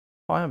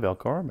Hi, I'm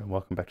Valkorum and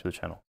welcome back to the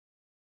channel.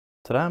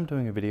 Today I'm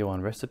doing a video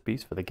on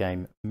recipes for the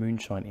game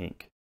Moonshine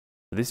Inc.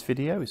 This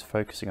video is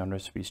focusing on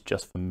recipes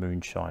just for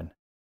Moonshine.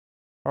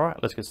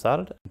 Alright, let's get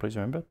started, and please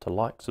remember to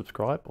like,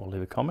 subscribe or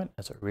leave a comment,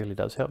 as it really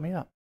does help me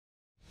out.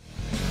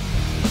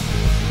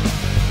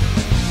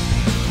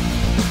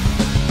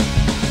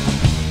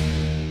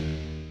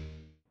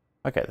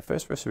 Okay, the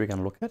first recipe we're going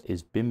to look at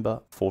is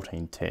Bimba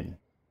 1410.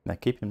 Now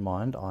keep in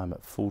mind I'm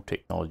at full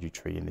technology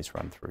tree in this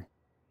run through.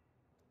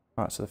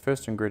 Alright, so the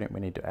first ingredient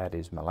we need to add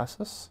is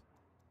molasses.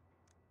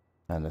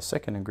 And the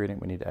second ingredient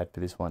we need to add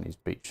for this one is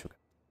beet sugar.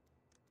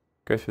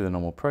 Go through the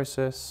normal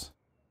process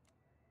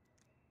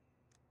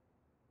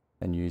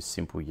and use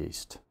simple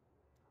yeast.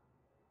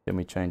 Then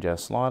we change our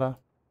slider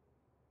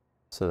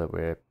so that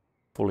we're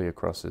fully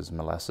across as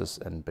molasses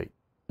and beet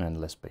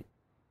and less beet.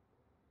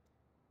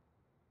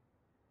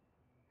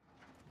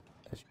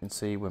 As you can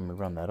see, when we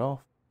run that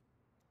off,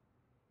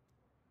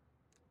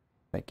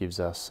 that gives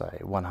us a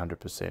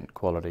 100%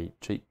 quality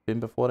cheap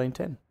Bimba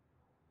 1410.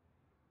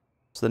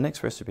 So the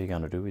next recipe we're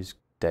going to do is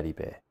Daddy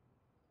Bear.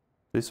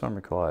 This one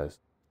requires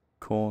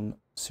corn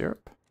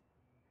syrup,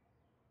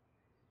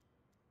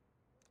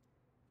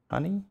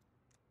 honey,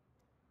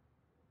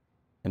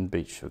 and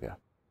beet sugar.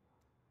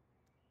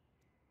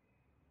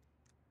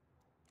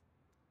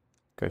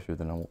 Go through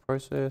the normal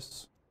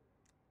process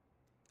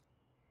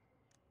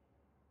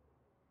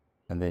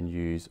and then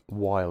use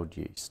wild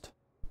yeast.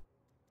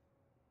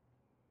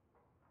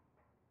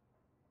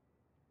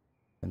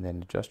 And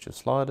then adjust your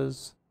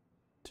sliders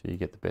till you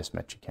get the best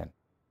match you can.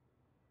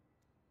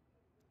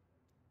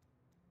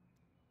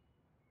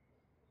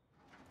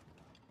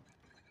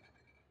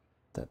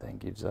 That then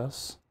gives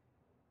us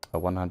a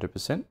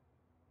 100%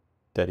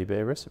 Daddy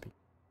Bear recipe.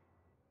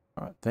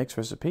 Alright, the next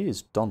recipe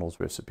is Donald's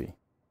recipe.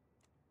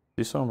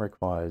 This one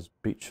requires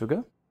beet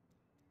sugar,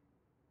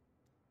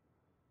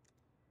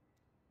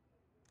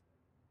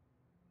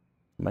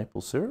 maple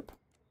syrup,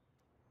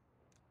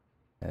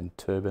 and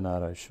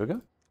turbinado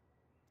sugar.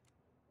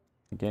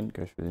 Again,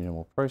 go through the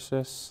normal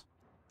process.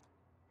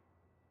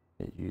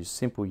 Use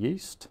simple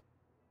yeast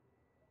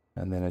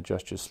and then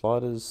adjust your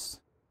sliders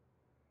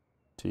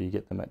till you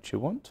get the match you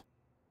want.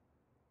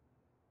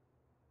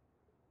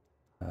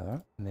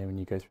 And then when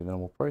you go through the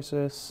normal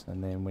process,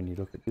 and then when you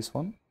look at this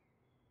one,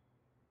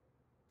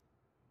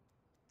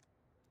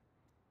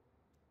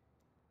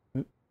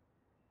 you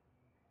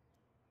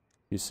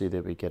see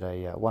that we get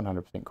a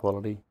 100%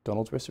 quality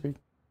Donald's recipe.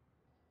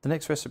 The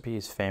next recipe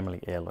is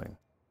Family Heirloom.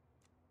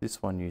 This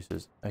one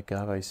uses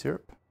agave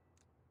syrup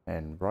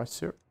and rice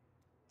syrup.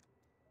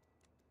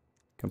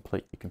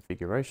 Complete your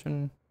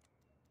configuration.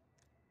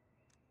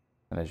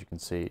 And as you can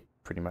see,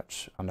 pretty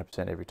much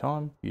 100% every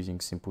time using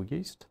simple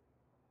yeast.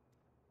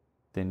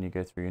 Then you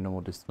go through your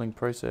normal distilling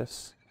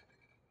process.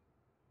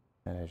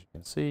 And as you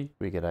can see,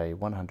 we get a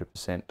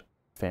 100%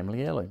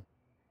 Family Heirloom.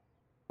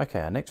 Okay,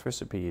 our next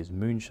recipe is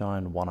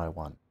Moonshine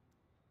 101.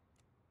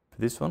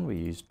 For this one, we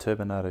use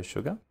turbinado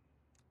sugar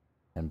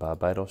and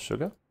Barbados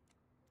sugar.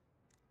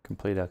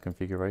 Complete our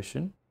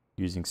configuration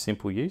using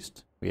simple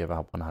yeast. We have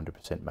a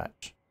 100%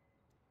 match.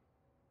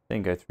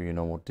 Then go through your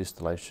normal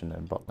distillation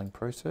and bottling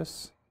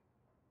process.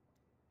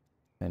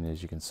 And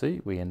as you can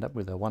see, we end up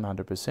with a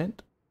 100%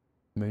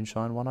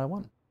 Moonshine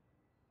 101.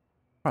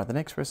 Alright, the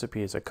next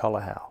recipe is a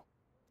colahau.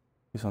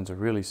 This one's a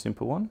really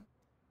simple one.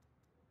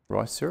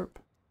 Rice syrup.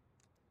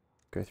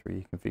 Go through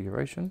your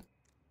configuration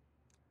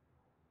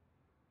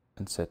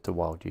and set to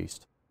wild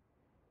yeast.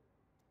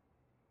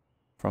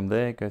 From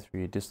there, go through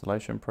your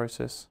distillation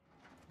process.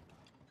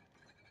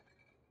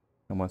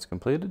 And once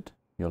completed,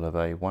 you'll have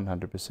a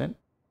 100%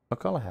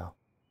 colahau.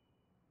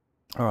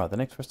 Alright, the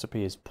next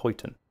recipe is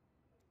Poitin.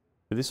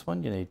 For this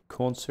one, you need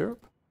corn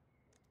syrup,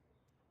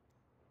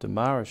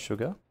 Demerara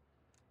sugar,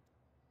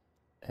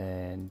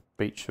 and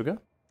beet sugar.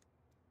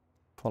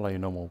 Follow your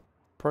normal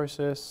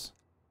process.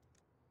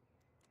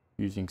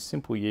 Using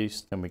simple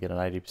yeast, then we get an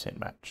 80%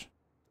 match.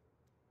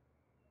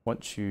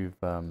 Once you've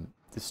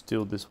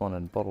distilled this one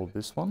and bottled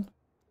this one,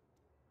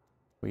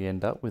 we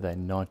end up with a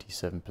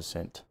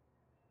 97%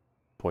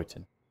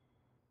 Poitin.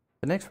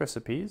 The next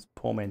recipe is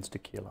Poor Man's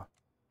Tequila.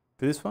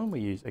 For this one, we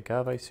use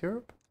agave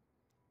syrup,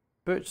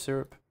 birch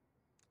syrup,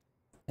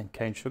 and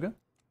cane sugar.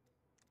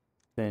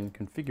 Then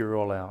configure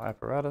all our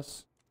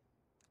apparatus.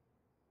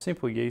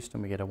 Simple yeast,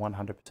 and we get a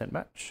 100%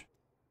 match.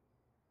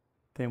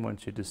 Then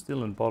once you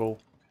distill and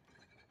bottle,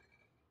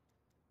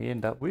 we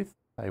end up with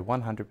a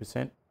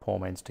 100% Poor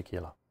Man's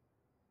Tequila.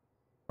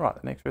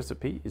 Right, the next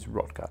recipe is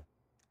Rotgut.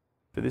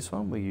 For this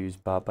one, we use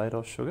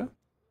Barbados sugar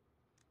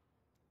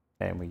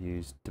and we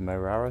use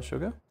Demerara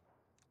sugar.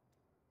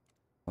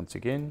 Once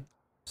again,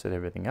 set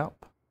everything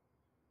up,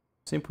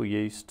 simple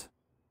yeast,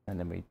 and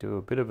then we do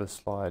a bit of a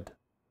slide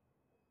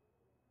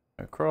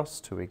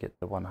across till we get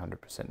the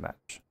 100%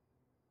 match.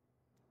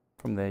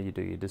 From there, you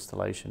do your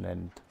distillation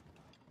and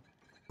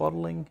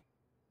bottling,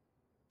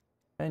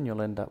 and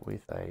you'll end up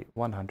with a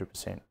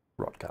 100%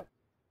 Rotgut.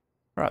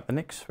 Alright, the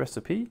next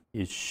recipe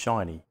is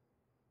Shiny.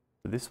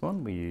 For this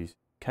one, we use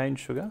cane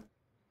sugar,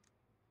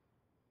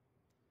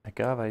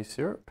 agave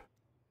syrup,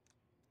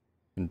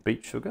 and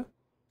beet sugar.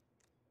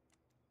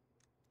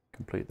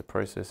 Complete the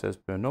process as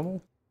per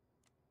normal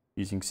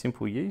using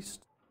simple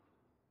yeast,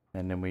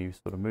 and then we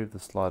sort of move the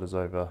sliders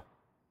over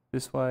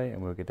this way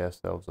and we'll get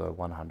ourselves a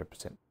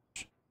 100%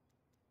 match.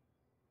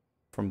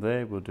 From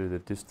there we'll do the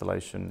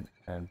distillation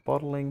and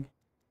bottling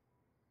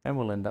and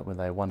we'll end up with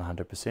a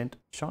 100%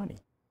 shiny.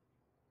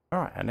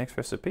 Alright, our next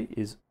recipe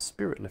is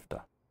Spirit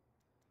Lifter.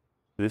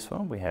 For this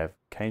one we have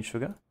cane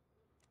sugar,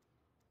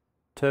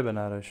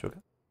 turbinado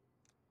sugar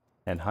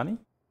and honey.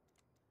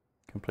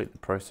 Complete the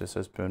process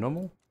as per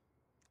normal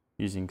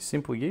using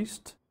simple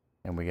yeast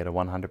and we get a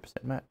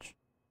 100% match.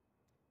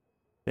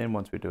 Then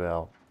once we do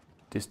our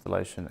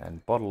distillation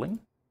and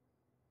bottling,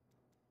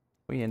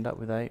 we end up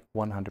with a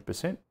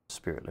 100%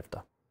 Spirit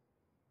Lifter.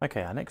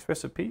 Okay, our next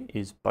recipe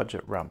is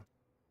budget rum.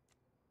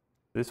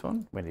 For this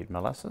one we need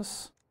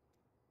molasses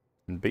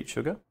and beet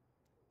sugar.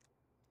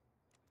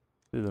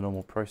 Do the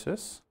normal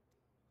process.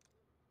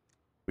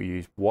 We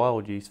use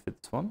wild yeast for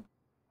this one,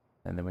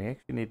 and then we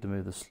actually need to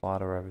move the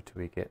slider over till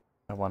we get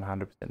a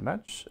 100%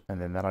 match, and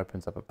then that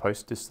opens up a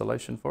post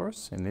distillation for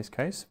us. In this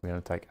case we're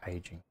going to take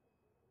aging.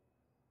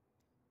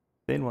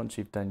 Then once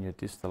you've done your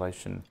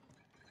distillation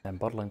and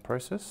bottling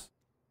process,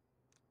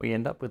 we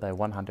end up with a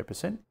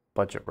 100%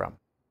 budget rum.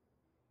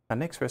 Our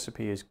next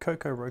recipe is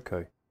Coco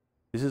Roco.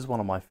 This is one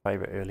of my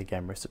favourite early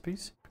game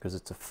recipes because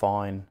it's a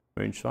fine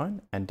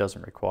moonshine and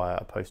doesn't require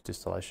a post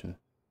distillation.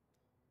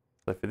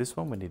 So for this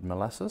one we need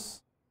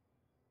molasses,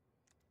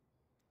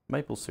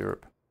 maple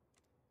syrup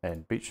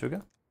and beet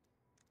sugar.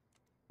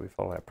 We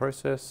follow our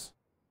process,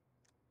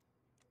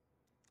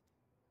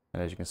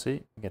 and as you can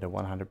see we get a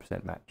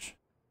 100% match.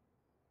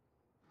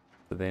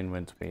 So then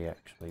once we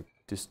actually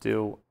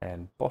distill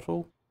and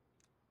bottle,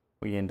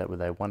 we end up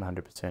with a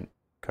 100%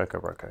 Coco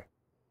Roco.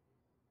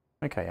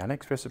 Okay, our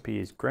next recipe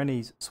is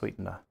Granny's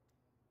Sweetener.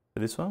 For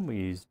this one we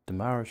use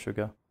Demerara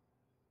sugar,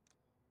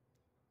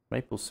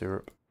 maple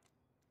syrup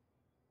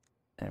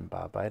and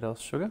Barbados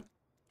sugar.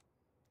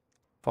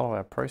 Follow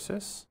our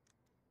process,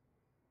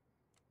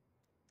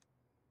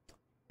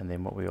 and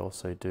then what we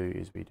also do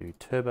is we do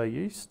turbo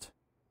yeast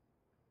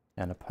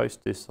and a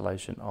post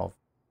distillation of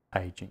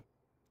aging.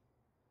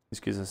 This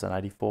gives us an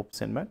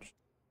 84% match.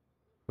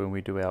 When we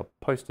do our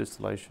post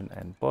distillation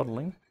and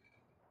bottling,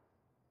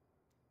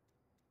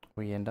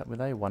 we end up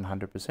with a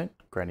 100%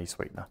 Granny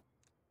Sweetener.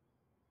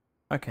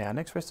 Okay, our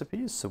next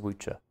recipe is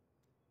Sawucha.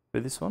 For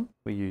this one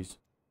we use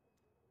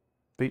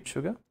beet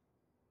sugar,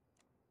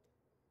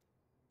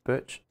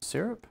 birch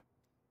syrup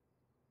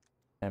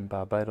and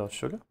Barbados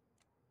sugar.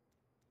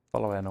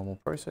 Follow our normal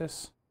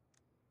process.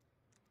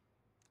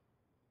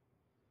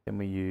 Then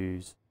we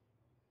use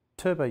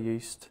turbo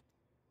yeast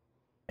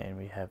and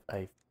we have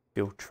a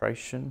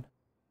filtration,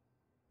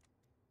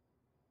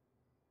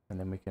 and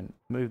then we can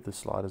move the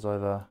sliders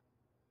over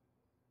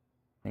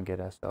and get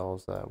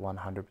ourselves a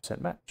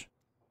 100% match.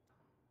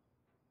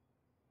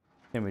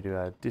 Then we do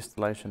our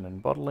distillation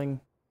and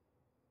bottling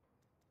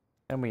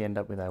and we end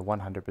up with a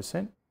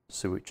 100%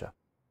 Sawucha.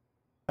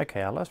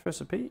 Okay, our last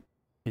recipe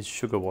is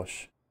Sugar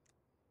Wash.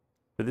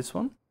 For this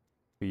one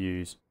we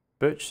use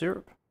birch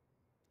syrup,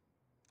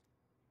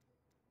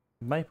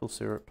 maple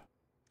syrup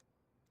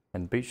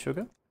and beet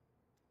sugar.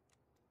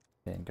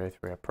 Then go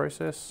through our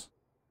process.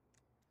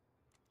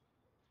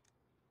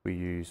 We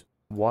use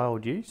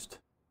wild yeast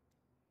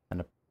and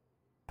a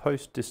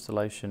post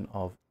distillation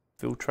of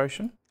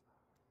filtration,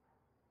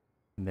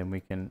 and then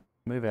we can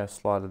move our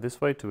slider this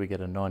way till we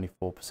get a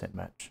 94%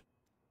 match.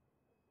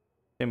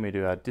 Then we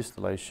do our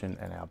distillation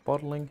and our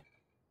bottling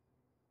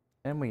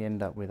and we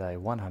end up with a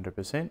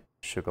 100%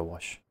 Sugar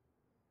Wash.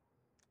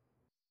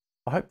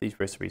 I hope these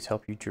recipes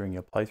help you during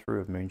your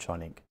playthrough of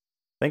Moonshine Inc.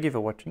 Thank you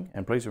for watching,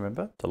 and please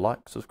remember to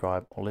like,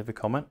 subscribe or leave a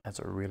comment, as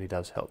it really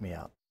does help me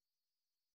out.